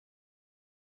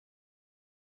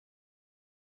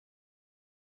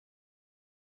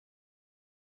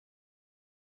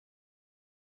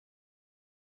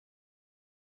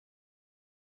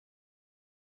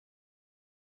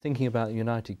thinking about the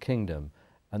United Kingdom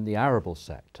and the arable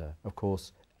sector, of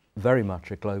course, very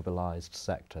much a globalized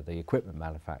sector. The equipment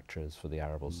manufacturers for the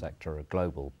arable sector are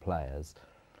global players,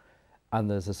 and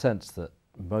there's a sense that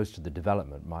most of the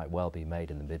development might well be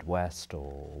made in the Midwest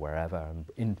or wherever and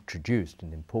introduced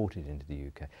and imported into the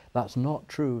UK. That's not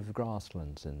true of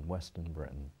grasslands in Western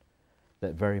Britain.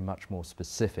 They're very much more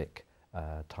specific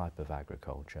type of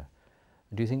agriculture.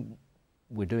 Do you think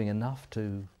we're doing enough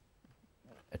to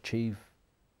achieve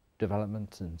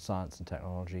development in science and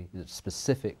technology that's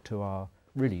specific to our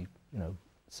really,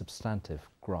 substantive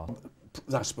grass?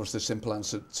 I suppose the simple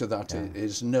answer to that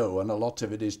is no, and a lot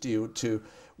of it is due to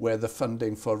where the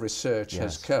funding for research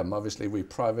has come. Obviously, we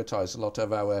privatise a lot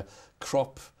of our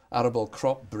arable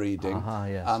crop breeding,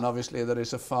 and obviously there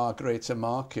is a far greater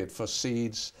market for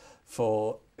seeds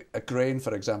for a grain,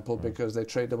 for example, because they're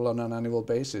tradable on an annual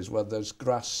basis. Where there's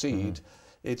grass seed,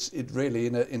 it really,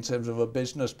 in terms of a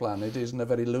business plan, it isn't a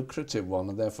very lucrative one,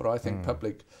 and therefore I think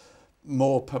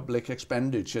more public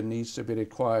expenditure needs to be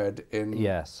required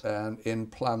in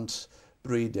plant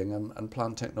breeding and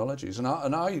plant technologies. And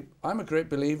I'm a great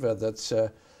believer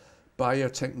that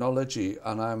biotechnology,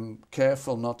 and I'm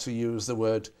careful not to use the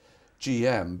word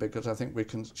GM because I think we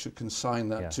should consign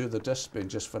that to the dustbin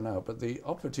just for now, but the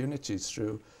opportunities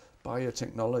through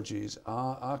biotechnologies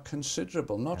are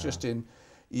considerable, not just in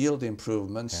yield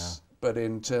improvements, but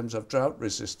in terms of drought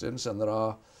resistance. And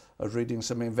I was reading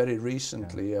something very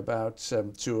recently about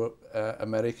two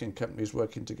American companies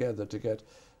working together to get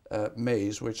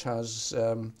maize, which has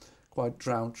quite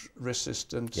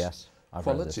drought-resistant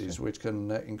qualities, which can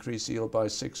increase yield by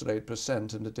 6 or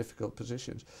 8% under difficult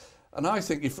positions. And I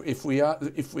think if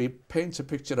we paint a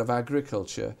picture of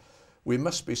agriculture, we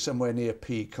must be somewhere near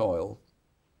peak oil.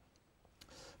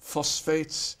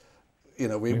 Phosphates,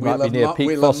 we'll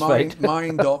have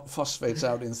mined phosphates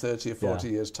out in 30 or 40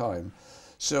 years' time.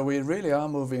 So we really are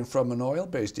moving from an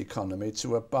oil-based economy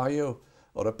to a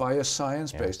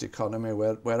bioscience-based economy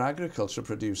where agriculture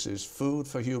produces food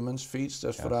for humans,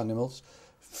 feedstuffs for animals,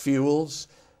 fuels,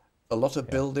 a lot of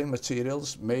building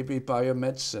materials, maybe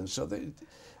biomedicine. So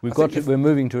we're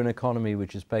moving to an economy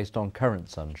which is based on current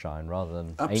sunshine rather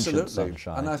than ancient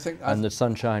sunshine. And the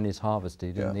sunshine is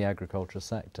harvested in the agriculture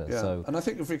sector. Yeah. So, and I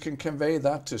think if we can convey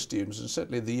that to students, and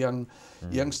certainly the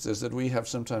youngsters that we have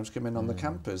sometimes come in on the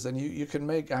campus, then you can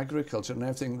make agriculture and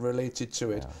everything related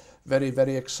to it very,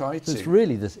 very exciting. It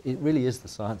really is the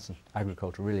science, and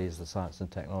agriculture really is the science and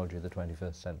technology of the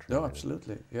 21st century. No, really.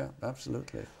 absolutely. Yeah,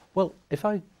 absolutely. Well, if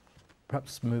I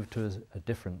perhaps move to a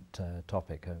different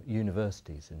topic,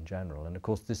 universities in general. And of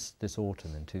course this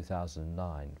autumn in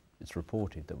 2009, it's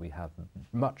reported that we have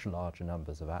much larger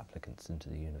numbers of applicants into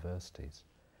the universities.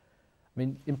 I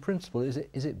mean, in principle, is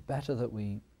it better that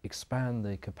we expand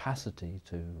the capacity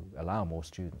to allow more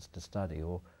students to study,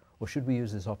 or should we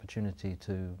use this opportunity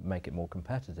to make it more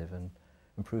competitive and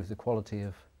improve the quality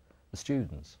of the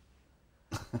students?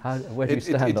 Where do you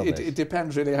stand on this? It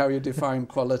depends really how you define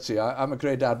quality. I'm a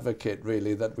great advocate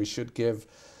really that we should give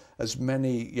as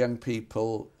many young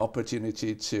people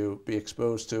opportunity to be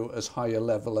exposed to as high a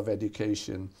level of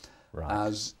education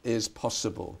as is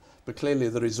possible. But clearly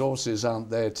the resources aren't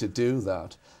there to do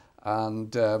that.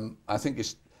 And I think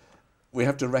we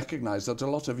have to recognise that a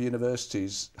lot of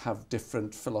universities have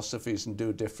different philosophies and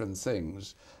do different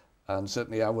things. And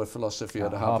certainly our philosophy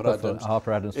at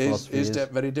Harper Adams is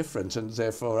very different, and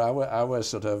therefore our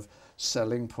sort of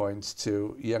selling point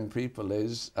to young people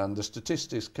is, and the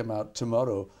statistics come out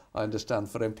tomorrow, I understand,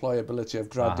 for employability of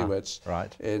graduates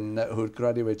who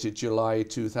graduated July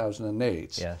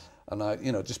 2008. Yes.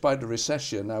 And despite the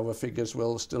recession, our figures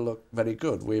will still look very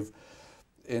good. We've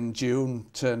in June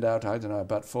turned out,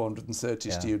 about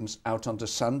 430 students out onto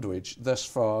Sandwich. Thus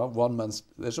far, 1 month,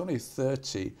 there's only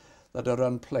 30 that are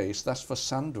unplaced. That's for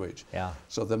Sandwich. Yeah.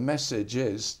 So the message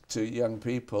is to young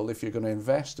people, if you're going to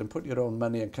invest and put your own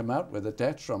money and come out with a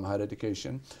debt from higher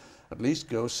education, at least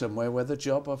go somewhere where the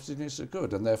job opportunities are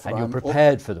good. And therefore, you're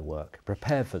prepared for the work,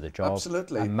 prepared for the job,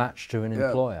 absolutely, and matched to an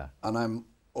employer. And I'm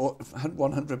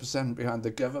 100% behind the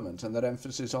government and their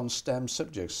emphasis on STEM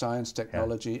subjects, science,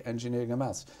 technology, engineering and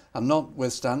maths, and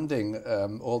notwithstanding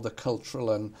all the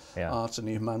cultural and arts and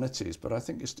humanities, but I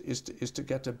think is to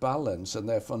get a balance and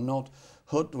therefore not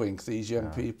hoodwink these young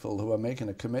people who are making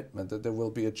a commitment that there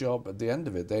will be a job at the end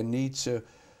of it. They need to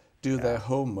do their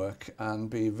homework and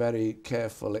be very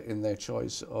careful in their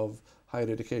choice of higher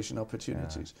education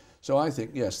opportunities. So I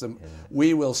think, yes,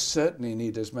 we will certainly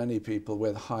need as many people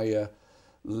with higher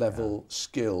level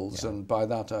skills, and by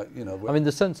that, I mean,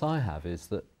 the sense I have is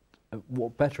that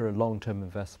what better a long-term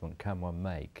investment can one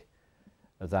make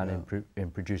than in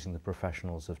producing the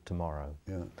professionals of tomorrow.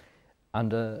 Yeah.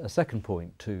 And a second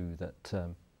point too, that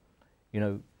you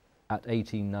know, at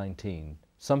 18, 19,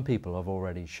 some people have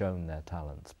already shown their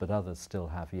talents, but others still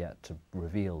have yet to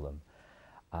reveal them.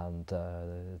 And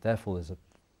therefore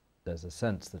there's a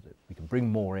sense that we can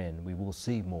bring more in, we will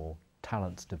see more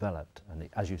talents developed and,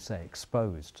 as you say,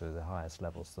 exposed to the highest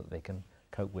levels that they can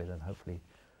cope with and hopefully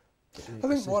I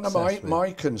think one of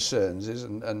my concerns is,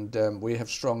 and we have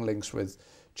strong links with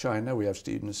China, we have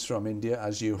students from India,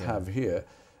 as you have here,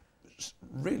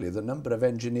 really the number of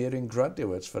engineering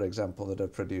graduates, for example, that are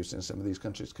produced in some of these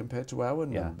countries compared to our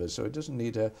numbers. So it doesn't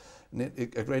need a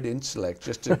great intellect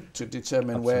just to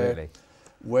determine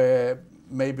where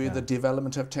maybe the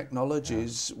development of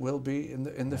technologies will be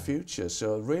in the future.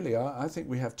 So really, I think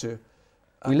we have to...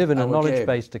 We live in a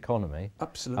knowledge-based economy.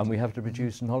 Absolutely. And we have to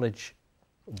produce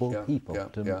knowledgeable people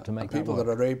to make and that people work.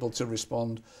 that are able to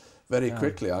respond very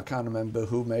quickly. I can't remember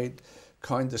who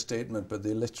coined the statement, but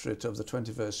the illiterate of the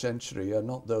 21st century are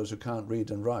not those who can't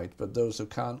read and write, but those who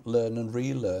can't learn and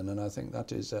relearn. And I think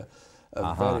that is a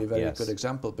very, very good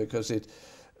example, because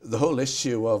the whole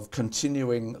issue of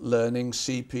continuing learning,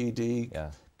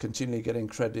 CPD, continually getting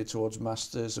credit towards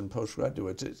masters and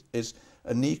postgraduate is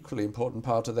an equally important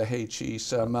part of the HE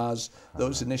SUM as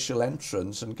those initial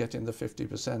entrants and getting the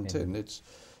 50%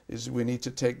 in. We need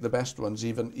to take the best ones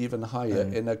even higher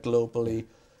in a globally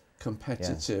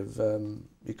competitive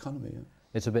economy.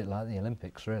 It's a bit like the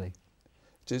Olympics, really.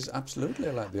 It is absolutely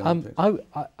like the Olympics.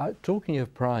 Talking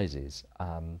of prizes,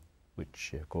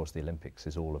 which of course the Olympics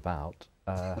is all about,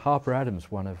 Harper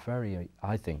Adams won a very,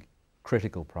 I think,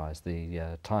 critical prize,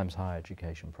 the Times Higher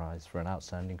Education Prize for an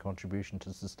outstanding contribution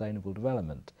to sustainable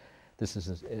development. This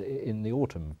is in the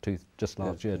autumn, just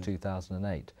last year,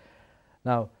 2008.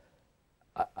 Now,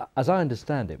 as I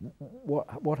understand it,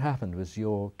 what happened was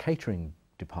your catering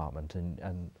department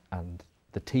and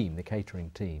the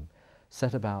catering team,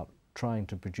 set about trying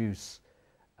to produce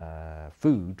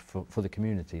food for the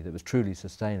community that was truly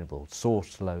sustainable,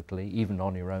 sourced locally, even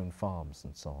on your own farms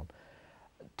and so on.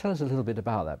 Tell us a little bit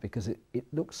about that, because it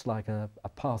looks like a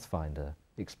pathfinder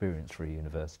experience for a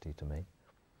university to me.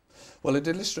 Well, it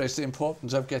illustrates the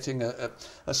importance of getting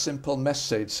a simple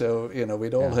message. So, you know,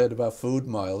 we'd all heard about food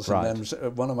miles, and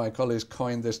then one of my colleagues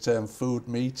coined this term food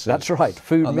meters. That's right,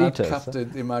 food meters. And that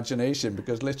captured the imagination,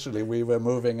 because literally we were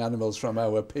moving animals from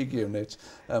our pig unit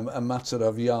a matter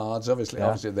of yards. Obviously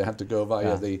they had to go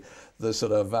via the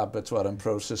sort of abattoir and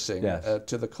processing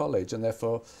to the college, and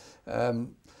therefore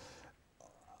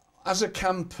as a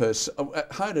campus,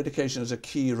 higher education has a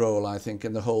key role, I think,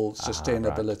 in the whole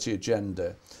sustainability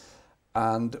agenda.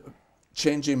 And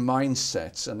changing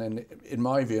mindsets, and in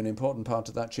my view, an important part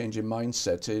of that changing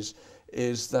mindset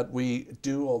is that we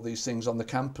do all these things on the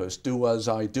campus, do as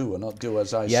I do and not do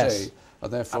as I say.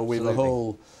 And therefore we have a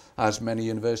whole, as many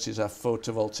universities have,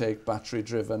 photovoltaic,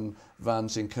 battery-driven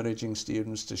vans encouraging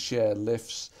students to share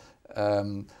lifts,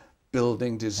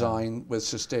 building design with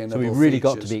sustainable features. So we've really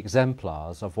got to be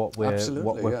exemplars of what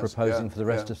we're proposing for the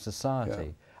rest of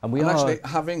society. And we are actually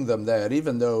having them there,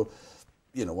 even though,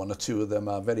 you know, one or two of them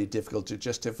are very difficult to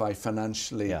justify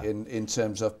financially in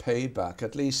terms of payback.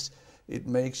 At least it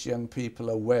makes young people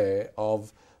aware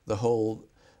of the whole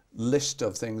list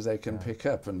of things they can pick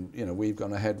up. And, you know, we've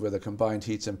gone ahead with a combined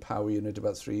heat and power unit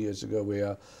about 3 years ago. We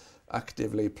are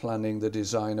actively planning the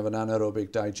design of an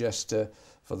anaerobic digester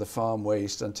for the farm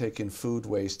waste and taking food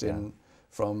waste in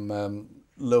from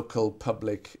local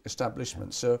public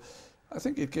establishments. So I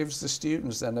think it gives the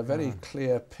students then a very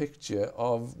clear picture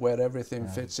of where everything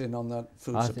fits in on that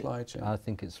food supply chain. I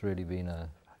think it's really been a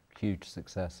huge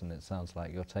success, and it sounds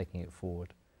like you're taking it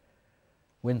forward.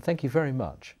 Wynne, thank you very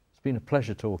much. It's been a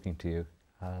pleasure talking to you,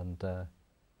 and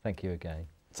thank you again.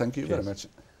 Thank you very much.